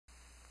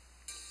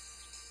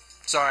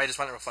Sorry, I just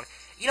found it real funny.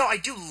 You know, I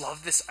do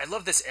love this. I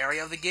love this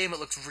area of the game. It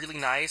looks really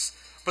nice.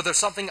 But there's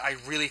something I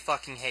really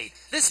fucking hate.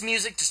 This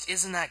music just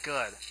isn't that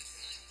good.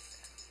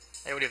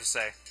 Hey, what do you have to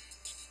say?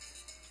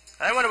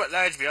 I wonder what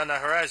lies beyond the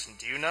horizon.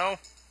 Do you know?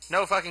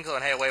 No fucking clue.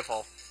 And hey,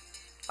 Wavehole.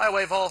 Hi,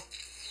 Wavehole.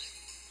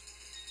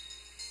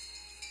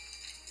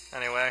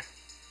 Anyway.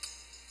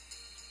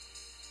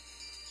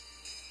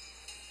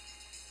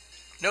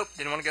 Nope,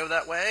 didn't want to go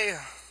that way.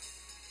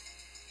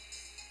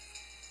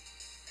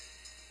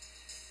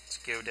 Let's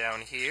go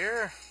down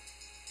here.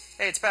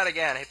 Hey, it's Pat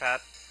again. Hey,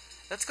 Pat.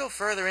 Let's go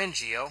further in,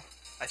 Geo.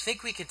 I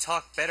think we can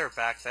talk better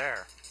back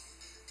there.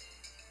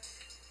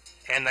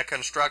 In the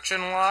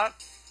construction lot?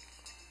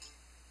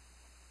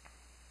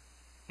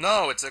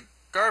 No, it's a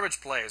garbage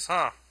place,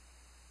 huh?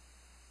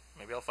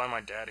 Maybe I'll find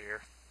my dad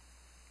here.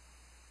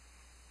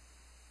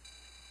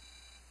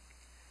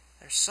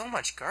 There's so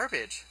much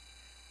garbage.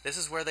 This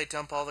is where they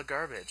dump all the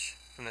garbage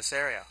from this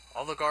area.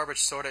 All the garbage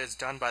sorta is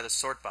done by the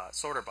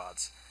sorter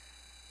bots.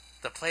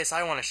 The place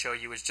I want to show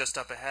you is just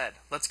up ahead.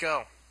 Let's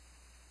go.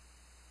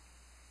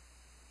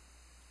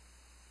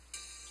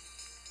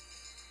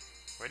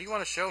 Where do you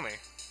want to show me?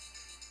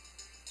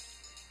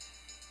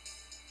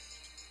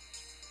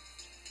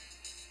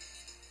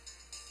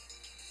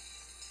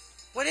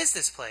 What is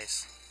this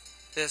place?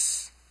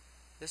 This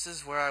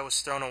is where I was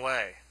thrown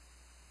away.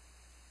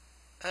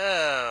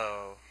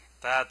 Oh,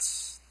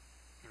 that's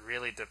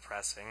really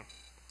depressing.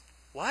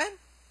 What?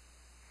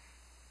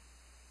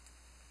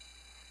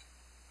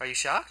 Are you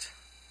shocked?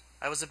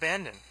 I was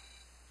abandoned.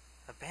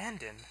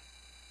 Abandoned?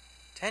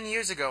 10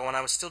 years ago, when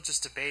I was still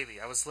just a baby,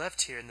 I was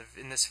left here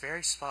in this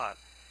very spot.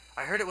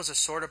 I heard it was a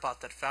sorter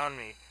bot that found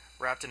me,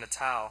 wrapped in a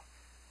towel.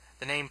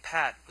 The name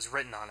Pat was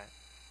written on it,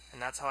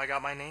 and that's how I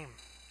got my name.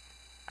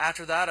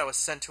 After that, I was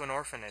sent to an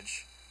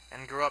orphanage,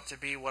 and grew up to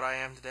be what I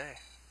am today.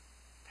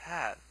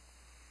 Pat.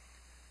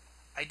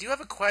 I do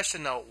have a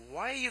question, though.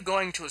 Why are you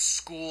going to a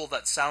school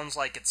that sounds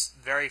like it's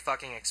very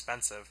fucking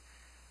expensive?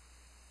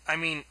 I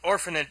mean,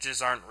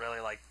 orphanages aren't really,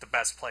 like, the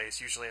best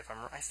place, usually,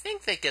 I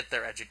think they get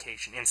their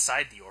education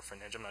inside the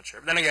orphanage, I'm not sure.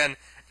 But then again,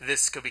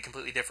 this could be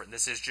completely different.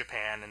 This is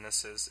Japan, and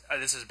this is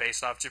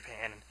based off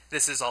Japan, and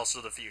this is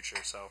also the future,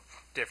 so,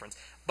 difference.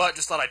 But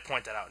just thought I'd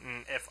point that out,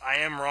 and if I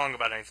am wrong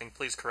about anything,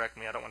 please correct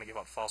me. I don't want to give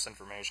out false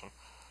information.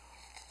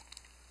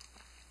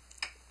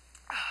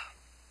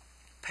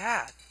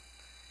 Pat,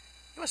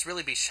 you must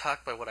really be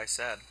shocked by what I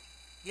said.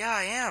 Yeah,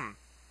 I am.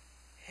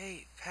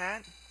 Hey,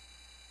 Pat,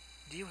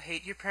 do you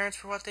hate your parents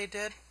for what they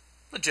did?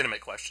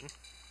 Legitimate question.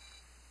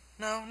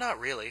 No, not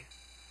really.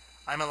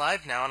 I'm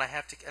alive now, and I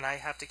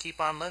have to keep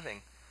on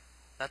living.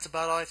 That's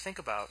about all I think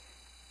about.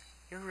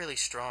 You're really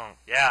strong.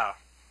 Yeah,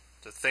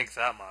 to think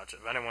that much.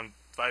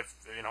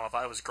 If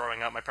I was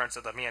growing up, my parents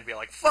said that to me, I'd be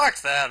like,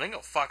 fuck them, they can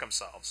go fuck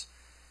themselves.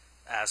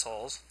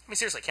 Assholes. I mean,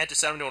 seriously, can't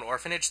just send them to an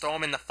orphanage, throw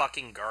them in the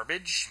fucking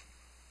garbage?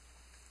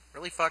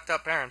 Really fucked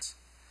up parents.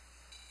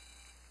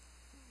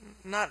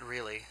 Not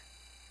really.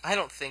 I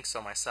don't think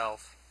so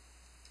myself.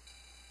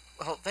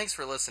 Well, thanks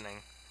for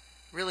listening.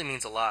 Really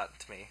means a lot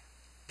to me.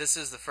 This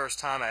is the first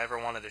time I ever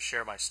wanted to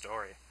share my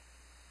story.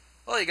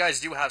 Well, you guys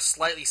do have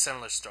slightly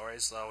similar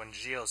stories, though. In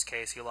Gio's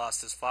case, he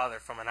lost his father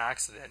from an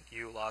accident.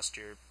 You lost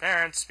your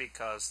parents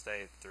because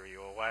they threw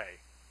you away.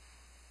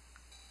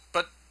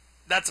 But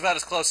that's about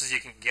as close as you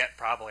can get,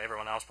 probably.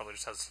 Everyone else probably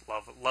just has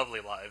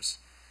lovely lives.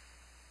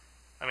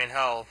 I mean,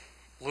 hell,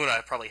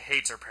 Luna probably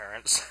hates her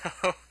parents.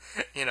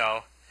 You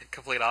know,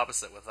 complete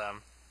opposite with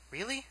them.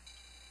 Really?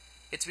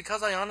 It's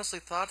because I honestly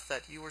thought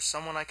that you were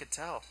someone I could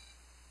tell.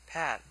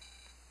 Pat.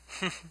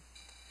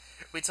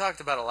 We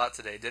talked about a lot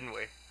today, didn't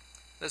we?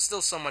 There's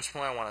still so much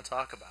more I want to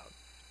talk about.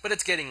 But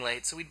it's getting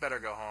late, so we'd better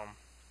go home.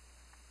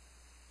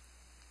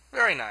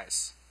 Very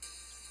nice.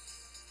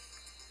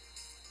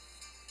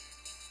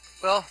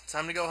 Well,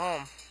 time to go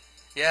home.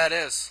 Yeah, it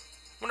is.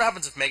 Wonder what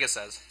happens if Mega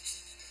says.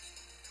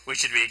 We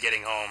should be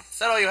getting home. Is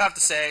that all you have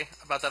to say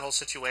about that whole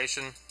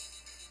situation?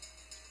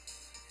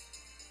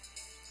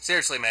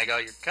 Seriously,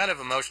 Mega, you're kind of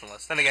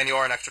emotionless. Then again, you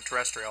are an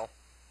extraterrestrial.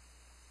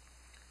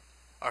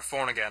 Our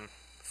phone again.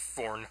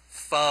 Phone.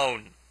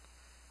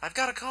 I've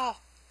got a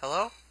call.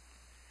 Hello?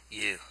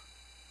 You.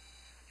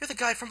 You're the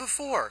guy from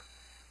before.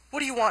 What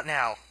do you want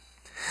now?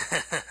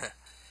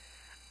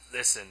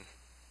 Listen,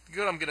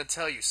 good, I'm gonna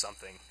tell you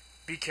something.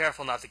 Be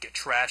careful not to get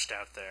trashed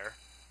out there.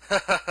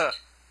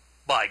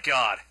 By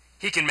God,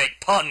 he can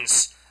make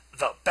puns,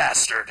 the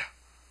bastard.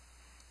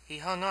 He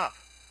hung up.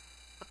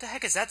 What the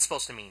heck is that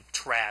supposed to mean?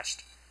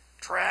 Trashed.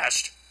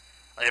 Trashed?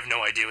 I have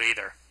no idea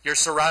either. You're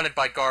surrounded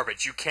by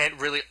garbage. You can't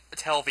really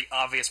tell the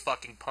obvious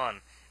fucking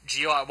pun.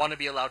 Gio, I want to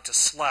be allowed to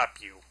slap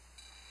you.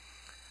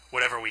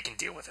 Whatever, we can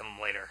deal with him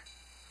later.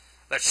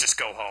 Let's just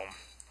go home.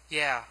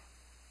 Yeah.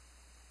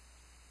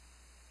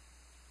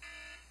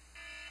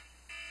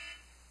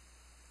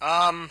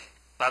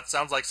 That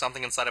sounds like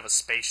something inside of a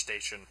space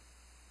station.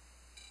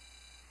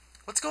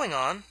 What's going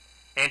on?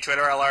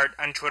 Intruder alert,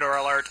 intruder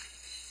alert.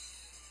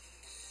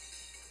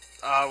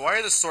 Why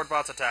are the sword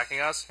bots attacking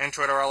us?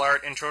 Intruder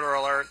alert, intruder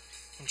alert.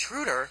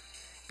 Intruder?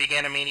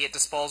 Begin immediate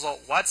disposal.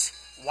 What?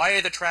 Why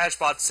are the trash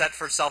bots set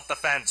for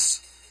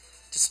self-defense?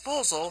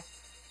 Disposal?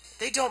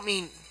 They don't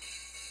mean...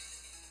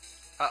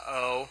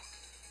 Uh-oh.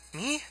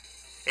 Me?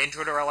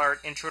 Intruder alert,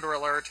 intruder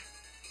alert.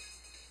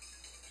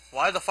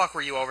 Why the fuck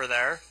were you over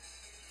there?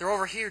 They're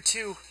over here,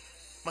 too.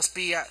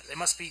 They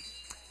must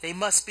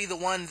be the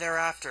one they're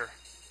after.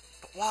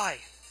 But why?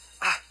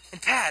 Ah,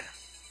 and Pad!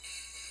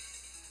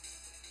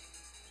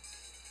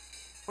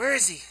 Where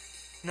is he?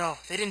 No,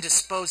 they didn't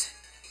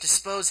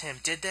dispose him,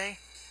 did they?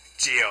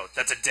 Geo,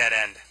 that's a dead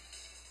end.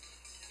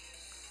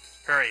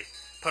 Hurry,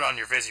 put on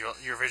your visual.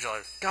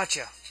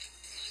 Gotcha.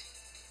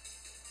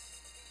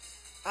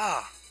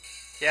 Ah.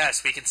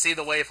 Yes, we can see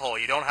the wave hole.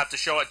 You don't have to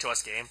show it to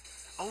us, game.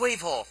 A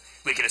wave hole.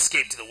 We can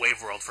escape to the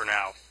wave world for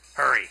now.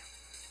 Hurry.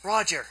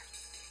 Roger.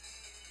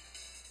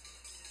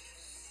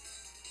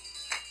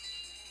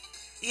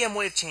 EM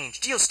wave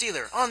change.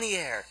 Geostealer, on the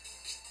air.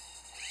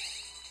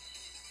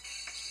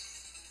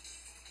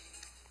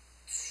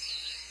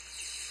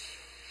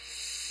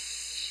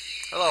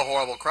 Hello,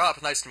 Horrible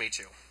Crop. Nice to meet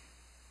you.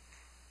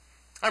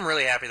 I'm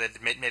really happy that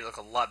it made it look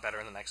a lot better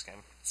in the next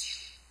game.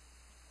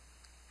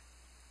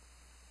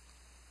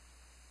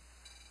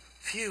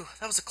 Phew,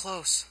 that was a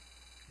close.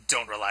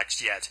 Don't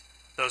relax yet.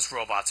 Those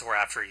robots were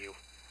after you,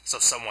 so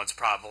someone's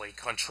probably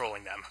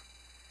controlling them.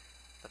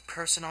 The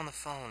person on the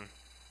phone.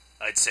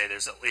 I'd say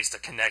there's at least a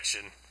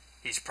connection.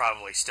 He's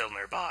probably still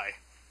nearby.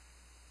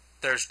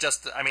 There's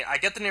just, I mean, I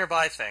get the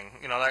nearby thing.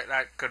 You know,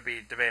 that could be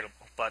debatable.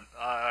 But,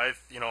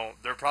 you know,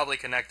 they're probably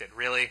connected.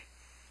 Really?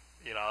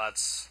 You know,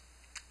 that's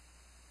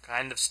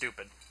kind of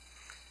stupid.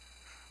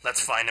 Let's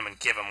find him and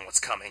give him what's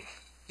coming.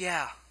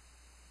 Yeah.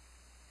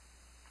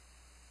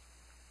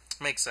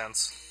 Makes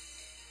sense.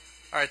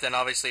 Alright then,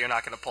 obviously you're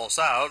not going to pulse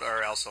out,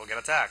 or else he'll get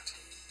attacked.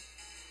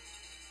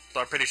 So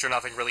I'm pretty sure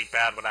nothing really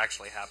bad would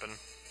actually happen.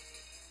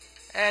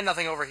 And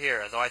nothing over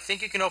here, though I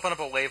think you can open up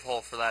a wave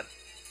hole for that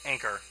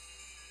anchor.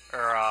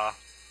 Or,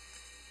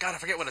 God, I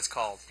forget what it's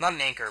called. Not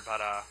an anchor, but,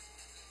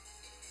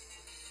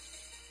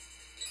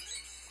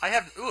 I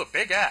have, ooh, a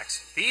big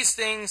axe. These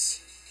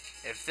things,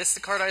 if this is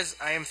the card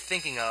I am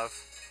thinking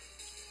of.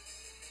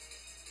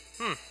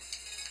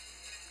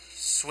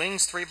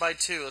 Swings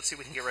 3x2. Let's see what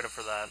we can get rid of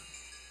for that.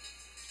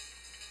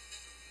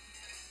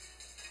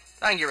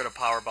 I can get rid of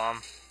Power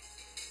Bomb.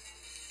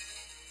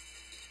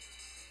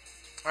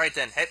 Alright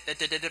then.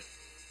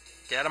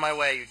 Get out of my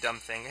way, you dumb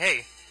thing.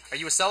 Hey, are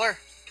you a seller?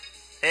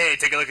 Hey,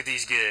 take a look at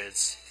these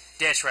goods.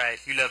 That's right,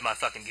 you love my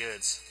fucking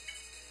goods.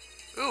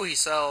 Ooh, he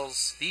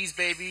sells these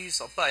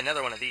babies. I'll buy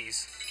another one of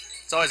these.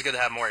 It's always good to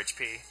have more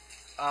HP.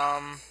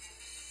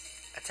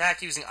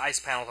 Attack using ice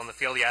panels on the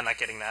field. Yeah, I'm not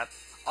getting that.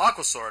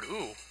 Aqua Sword.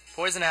 Ooh.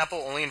 Poison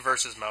Apple only in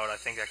versus mode. I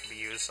think that can be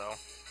used, so.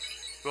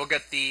 We'll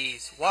get the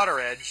Water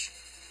Edge.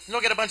 And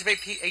we'll get a bunch of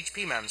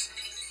HP mems.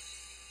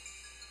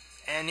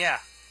 And yeah.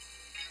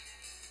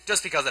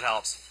 Just because it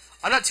helps.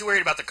 I'm not too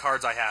worried about the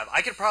cards I have.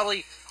 I could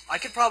probably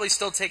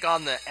still take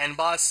on the end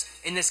boss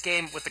in this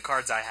game with the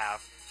cards I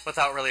have.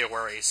 Without really a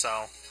worry,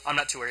 so I'm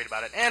not too worried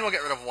about it. And we'll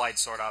get rid of Wide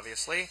Sword,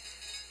 obviously.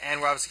 And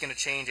we're obviously going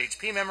to change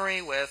HP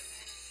memory with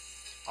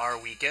our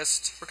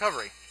weakest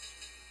recovery.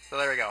 So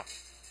there we go.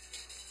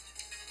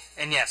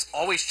 And yes,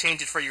 always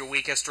change it for your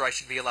weakest or I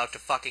should be allowed to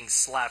fucking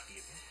slap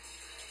you.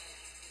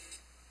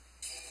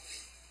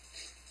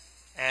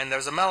 And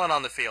there's a melon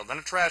on the field, and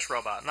a trash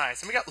robot.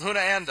 Nice. And we got Luna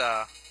and,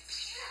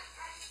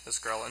 this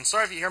girl. And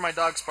sorry if you hear my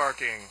dogs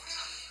barking.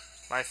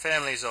 My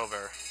family's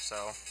over,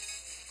 so.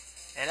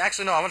 And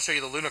actually, no, I want to show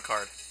you the Luna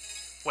card.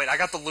 Wait, I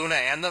got the Luna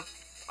and the...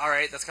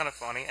 Alright, that's kind of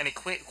funny. And a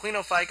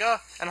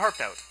Queenophyca and Harp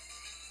Note.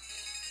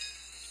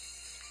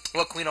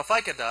 What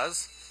Queenophyca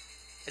does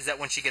is that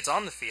when she gets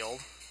on the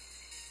field,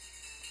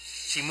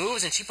 she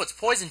moves and she puts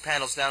poison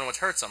panels down, which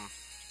hurts them.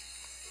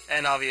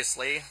 And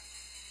obviously,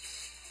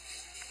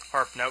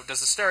 Harp Note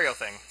does the stereo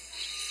thing.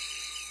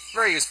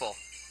 Very useful.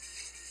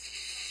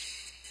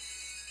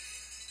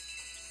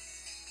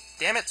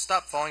 Damn it,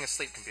 stop falling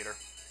asleep, computer.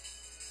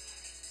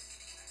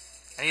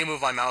 I need to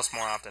move my mouse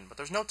more often, but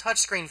there's no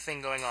touchscreen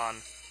thing going on.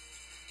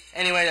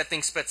 Anyway, that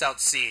thing spits out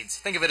seeds.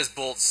 Think of it as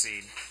Bolt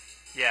Seed.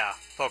 Yeah,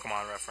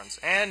 Pokemon reference.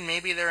 And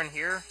maybe they're in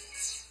here.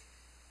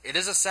 It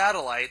is a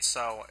satellite,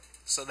 so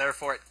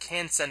therefore it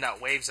can send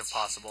out waves if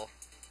possible.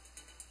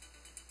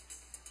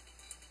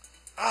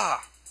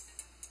 Ah!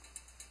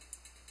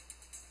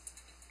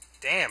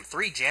 Damn,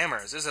 3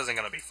 jammers. This isn't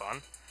gonna be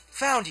fun.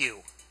 Found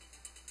you!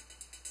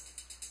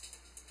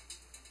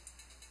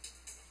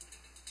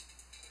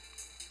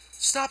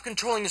 Stop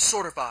controlling the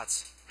sorter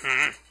bots.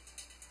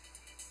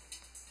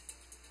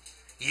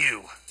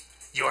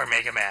 You're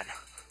Mega Man.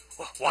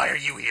 Why are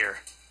you here?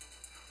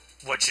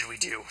 What should we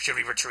do? Should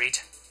we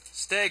retreat?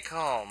 Stay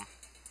calm.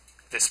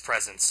 This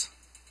presence.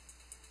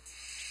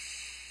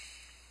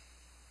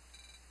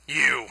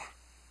 You!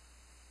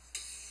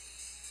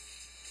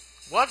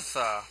 What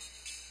the?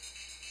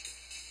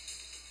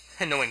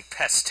 Annoying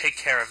pests, take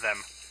care of them.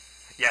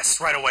 Yes,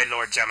 right away,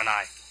 Lord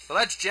Gemini. Well,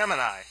 that's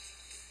Gemini.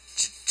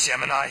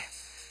 Gemini?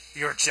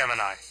 You're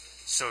Gemini,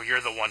 so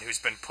you're the one who's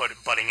been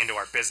butting into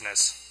our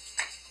business.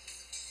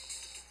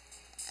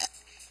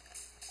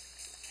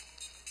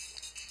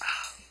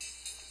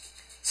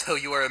 So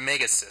you are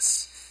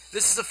Omega-xis.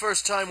 This is the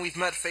first time we've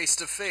met face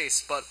to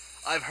face, but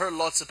I've heard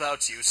lots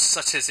about you,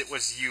 such as it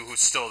was you who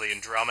stole the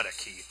Andromeda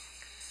key.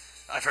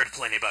 I've heard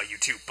plenty about you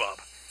too, bub,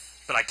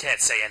 but I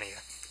can't say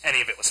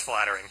any of it was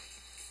flattering.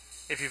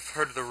 If you've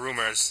heard the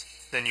rumors,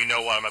 then you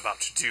know what I'm about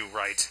to do,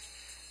 right?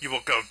 You will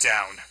go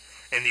down,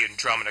 and the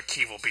Andromeda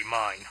key will be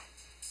mine.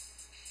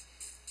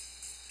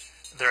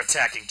 They're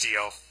attacking,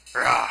 Geo.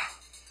 Rah!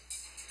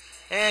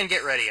 And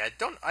get ready. I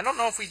don't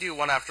know if we do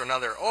one after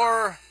another,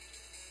 or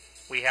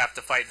we have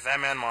to fight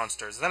them and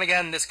monsters. Then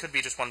again, this could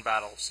be just one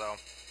battle, so.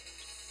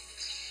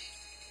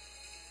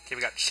 Okay,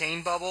 we got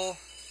Chain Bubble.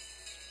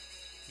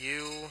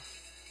 You,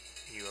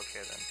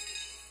 okay then.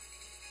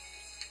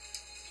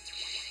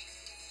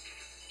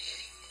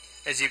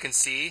 As you can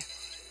see,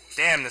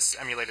 damn, this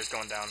emulator's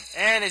going down.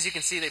 And as you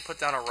can see, they put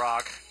down a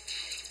rock.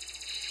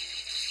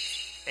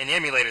 And the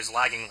emulator's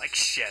lagging like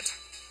shit.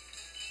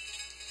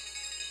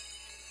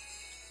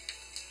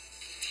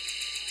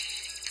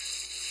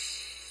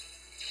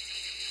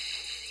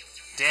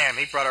 Damn,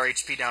 he brought our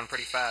HP down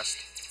pretty fast.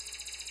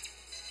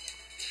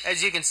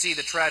 As you can see,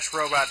 the trash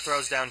robot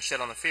throws down shit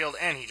on the field,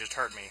 and he just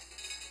hurt me.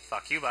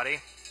 Fuck you, buddy.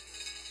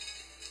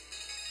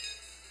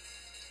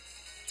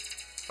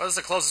 Well, this is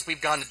the closest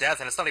we've gone to death,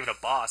 and it's not even a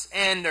boss.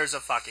 And there's a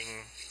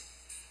fucking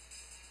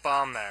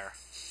bomb there.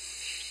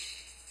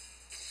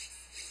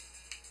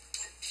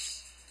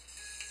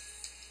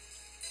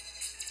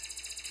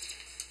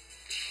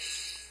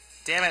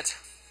 Damn it.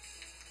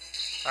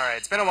 Alright,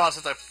 it's been a while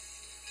since I've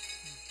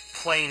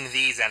played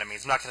these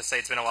enemies. I'm not going to say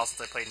it's been a while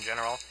since I played in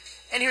general.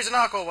 And here's an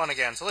Aqua one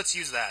again, so let's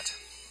use that.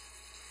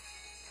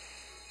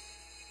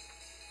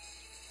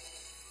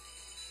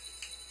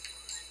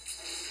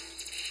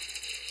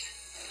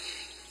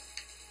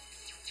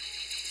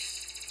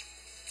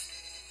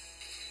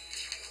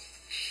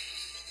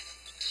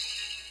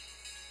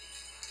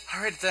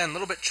 Alright then, a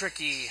little bit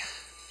tricky.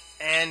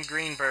 And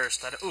green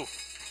burst. Ooh,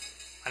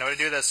 I know how to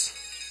do this.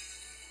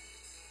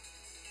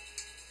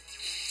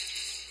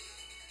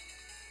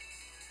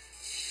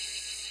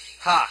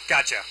 Ha,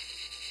 gotcha.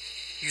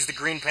 Use the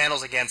green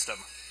panels against him.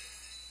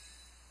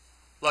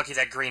 Lucky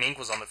that green ink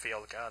was on the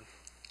field, god.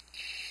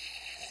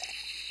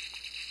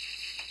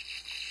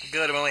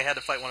 Good, I only had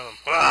to fight one of them.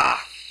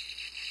 Ah!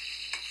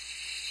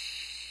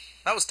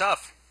 That was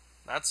tough.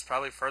 That's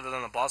probably further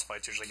than the boss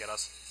fights usually get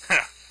us.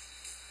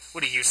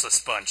 What a useless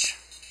bunch.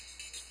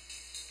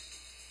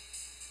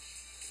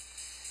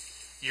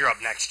 You're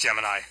up next,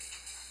 Gemini.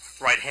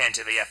 Right hand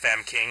to the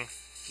FM King.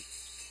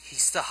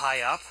 He's the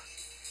high up?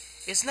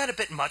 Isn't that a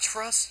bit much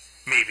for us?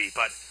 Maybe,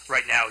 but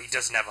right now he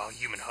doesn't have a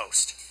human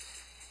host.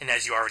 And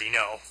as you already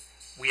know,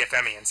 we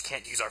FMians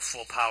can't use our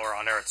full power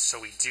on Earth, so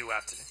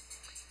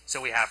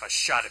we have a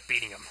shot at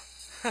beating him.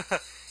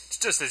 It's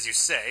just as you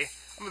say.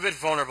 I'm a bit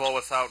vulnerable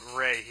without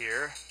Ray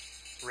here.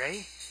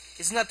 Ray?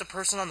 Isn't that the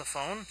person on the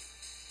phone?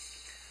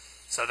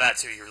 So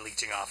that's who you're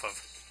leeching off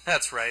of.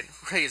 That's right,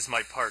 Ray is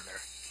my partner.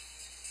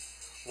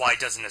 Why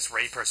doesn't this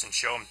Ray person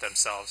show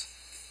themselves?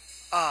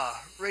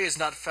 Ray is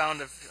not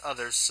fond of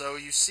others, so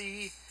you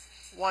see,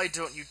 why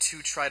don't you two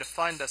try to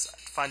find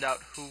out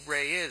who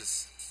Ray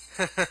is?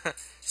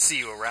 See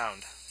you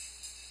around.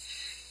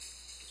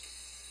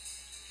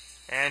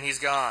 And he's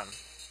gone.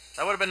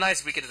 That would have been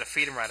nice if we could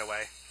defeat him right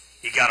away.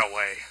 He got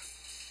away.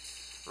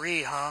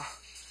 Ree, huh?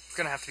 We're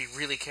gonna have to be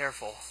really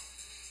careful.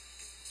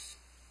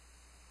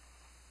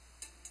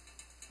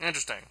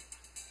 Interesting.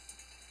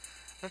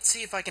 Let's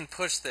see if I can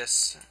push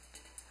this.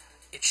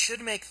 It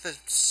should make the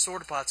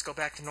sword pots go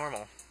back to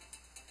normal.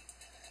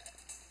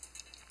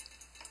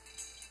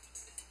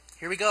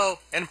 Here we go.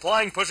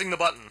 Implying pushing the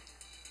button.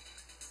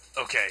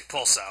 Okay,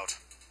 pulse out.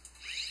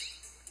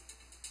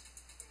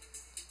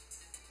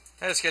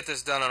 Let's get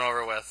this done and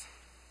over with.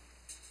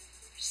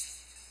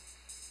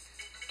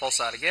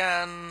 Pulse out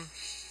again.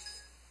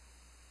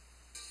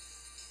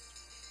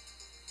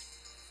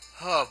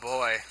 Oh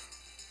boy.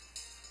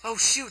 Oh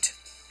shoot!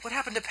 What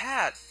happened to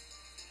Pat?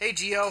 Hey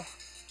Geo.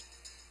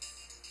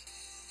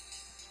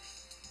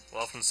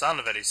 Well, from the sound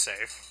of it, he's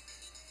safe.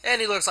 And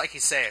he looks like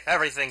he's safe.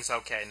 Everything's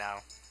okay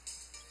now.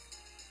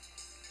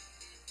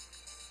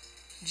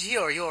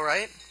 Geo, are you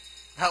alright?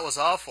 That was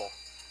awful.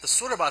 The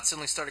Sorterbot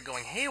suddenly started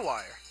going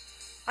haywire.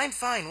 I'm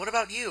fine, what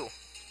about you?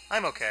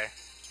 I'm okay.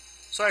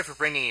 Sorry for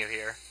bringing you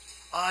here.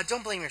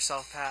 Don't blame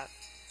yourself, Pat.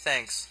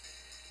 Thanks.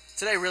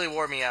 Today really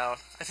wore me out.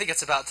 I think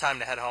it's about time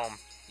to head home.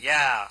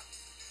 Yeah.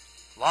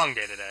 Long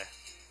day today.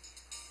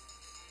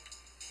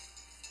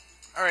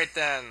 Alright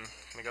then.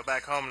 Gonna go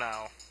back home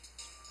now.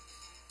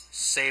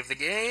 Save the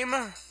game.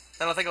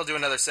 Then I think I'll do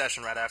another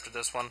session right after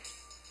this one.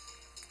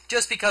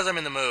 Just because I'm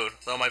in the mood.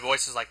 Though my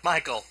voice is like,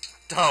 Michael,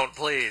 don't,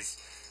 please.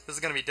 This is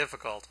gonna be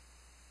difficult.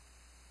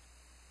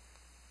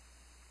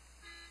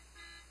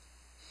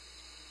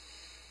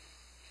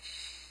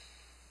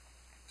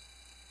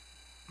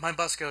 My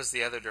bus goes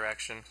the other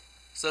direction.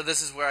 So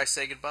this is where I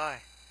say goodbye.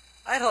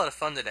 I had a lot of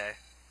fun today.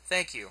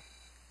 Thank you.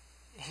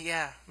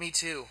 Yeah, me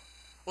too.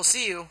 We'll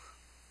see you.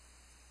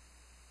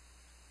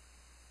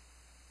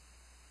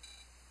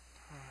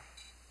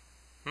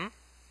 Hmm?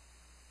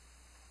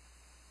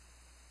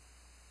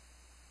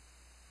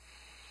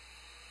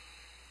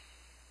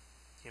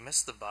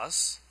 missed the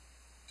bus?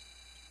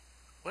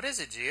 What is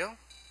it, Gio?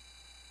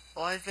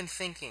 Well, I've been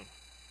thinking.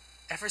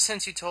 Ever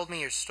since you told me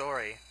your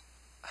story.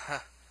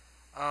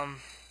 um,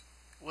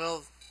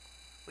 will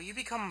you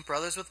become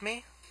brothers with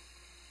me?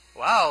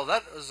 Wow,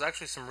 that was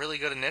actually some really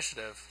good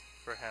initiative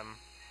for him.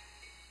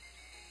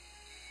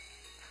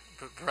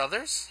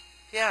 Brothers?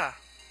 Yeah.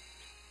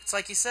 It's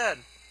like you said.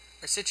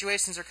 Our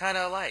situations are kind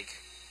of alike.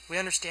 We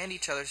understand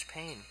each other's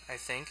pain, I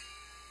think.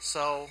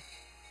 So,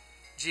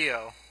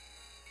 Gio,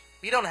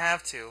 you don't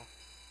have to.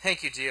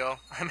 Thank you, Gio.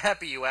 I'm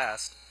happy you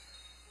asked.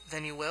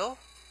 Then you will?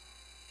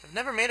 I've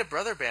never made a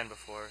brother band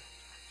before,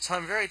 so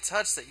I'm very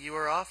touched that you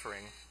are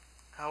offering.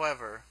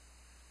 However...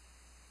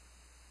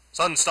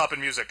 Son, stop in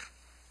music.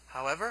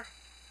 However?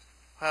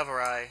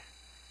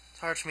 It's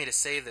hard for me to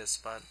say this,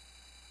 but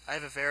I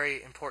have a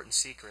very important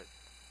secret.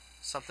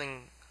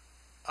 Something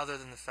other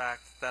than the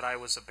fact that I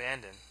was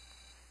abandoned.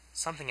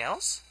 Something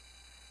else?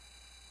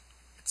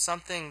 It's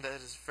something that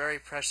is very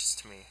precious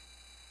to me.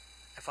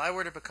 If I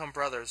were to become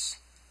brothers,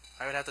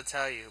 I would have to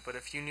tell you, but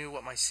if you knew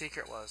what my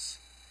secret was,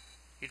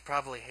 you'd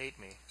probably hate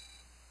me.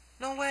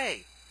 No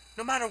way!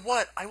 No matter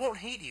what, I won't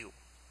hate you.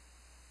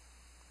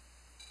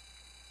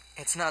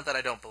 It's not that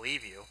I don't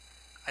believe you.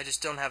 I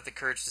just don't have the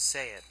courage to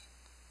say it.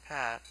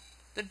 Pat,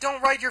 then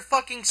don't write your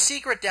fucking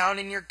secret down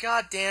in your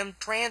goddamn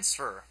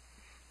transfer.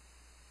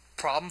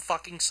 Problem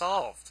fucking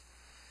solved.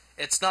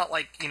 It's not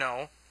like,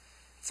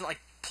 it's not like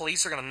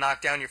police are gonna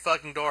knock down your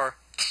fucking door,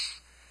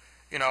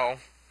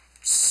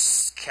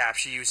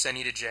 capture you, send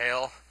you to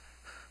jail.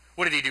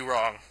 What did he do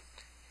wrong?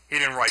 He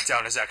didn't write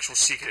down his actual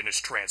secret in his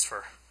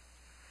transfer.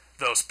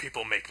 Those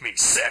people make me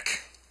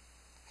sick.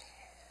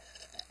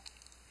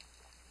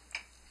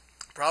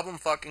 Problem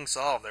fucking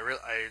solved.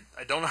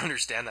 I don't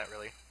understand that,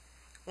 really.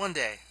 One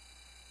day.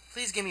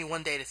 Please give me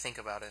one day to think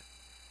about it.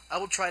 I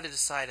will try to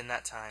decide in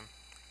that time.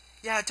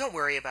 Yeah, don't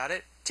worry about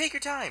it. Take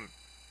your time.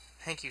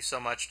 Thank you so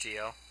much,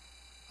 Gio.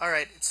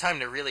 Alright, it's time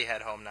to really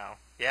head home now.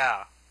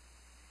 Yeah.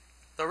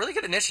 Though, really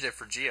good initiative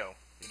for Gio,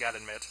 you gotta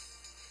admit.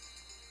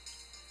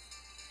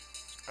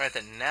 Alright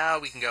then, now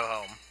we can go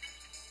home.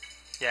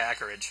 Yeah,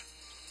 Echo Ridge.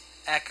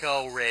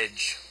 Echo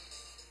Ridge.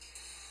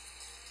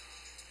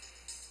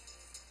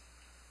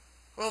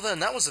 Well then,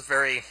 that was a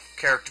very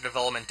character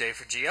development day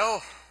for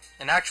Gio.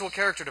 An actual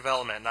character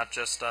development, not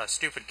just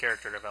stupid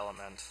character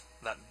development.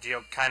 That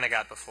Gio kinda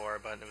got before,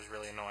 but it was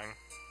really annoying.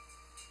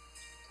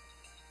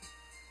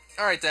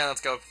 Alright then,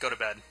 let's go to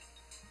bed.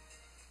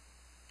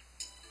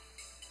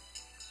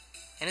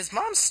 And his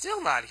mom's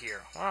still not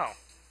here. Wow.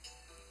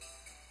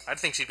 I'd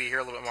think she'd be here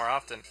a little bit more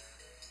often.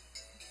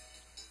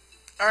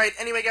 Alright,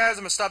 anyway guys,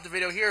 I'm going to stop the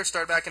video here,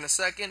 start back in a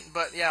second,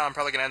 but yeah, I'm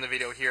probably going to end the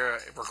video here,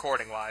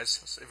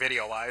 recording-wise,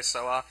 video-wise,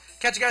 so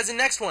catch you guys in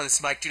the next one. This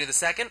is Mike Jr.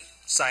 II,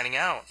 signing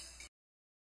out.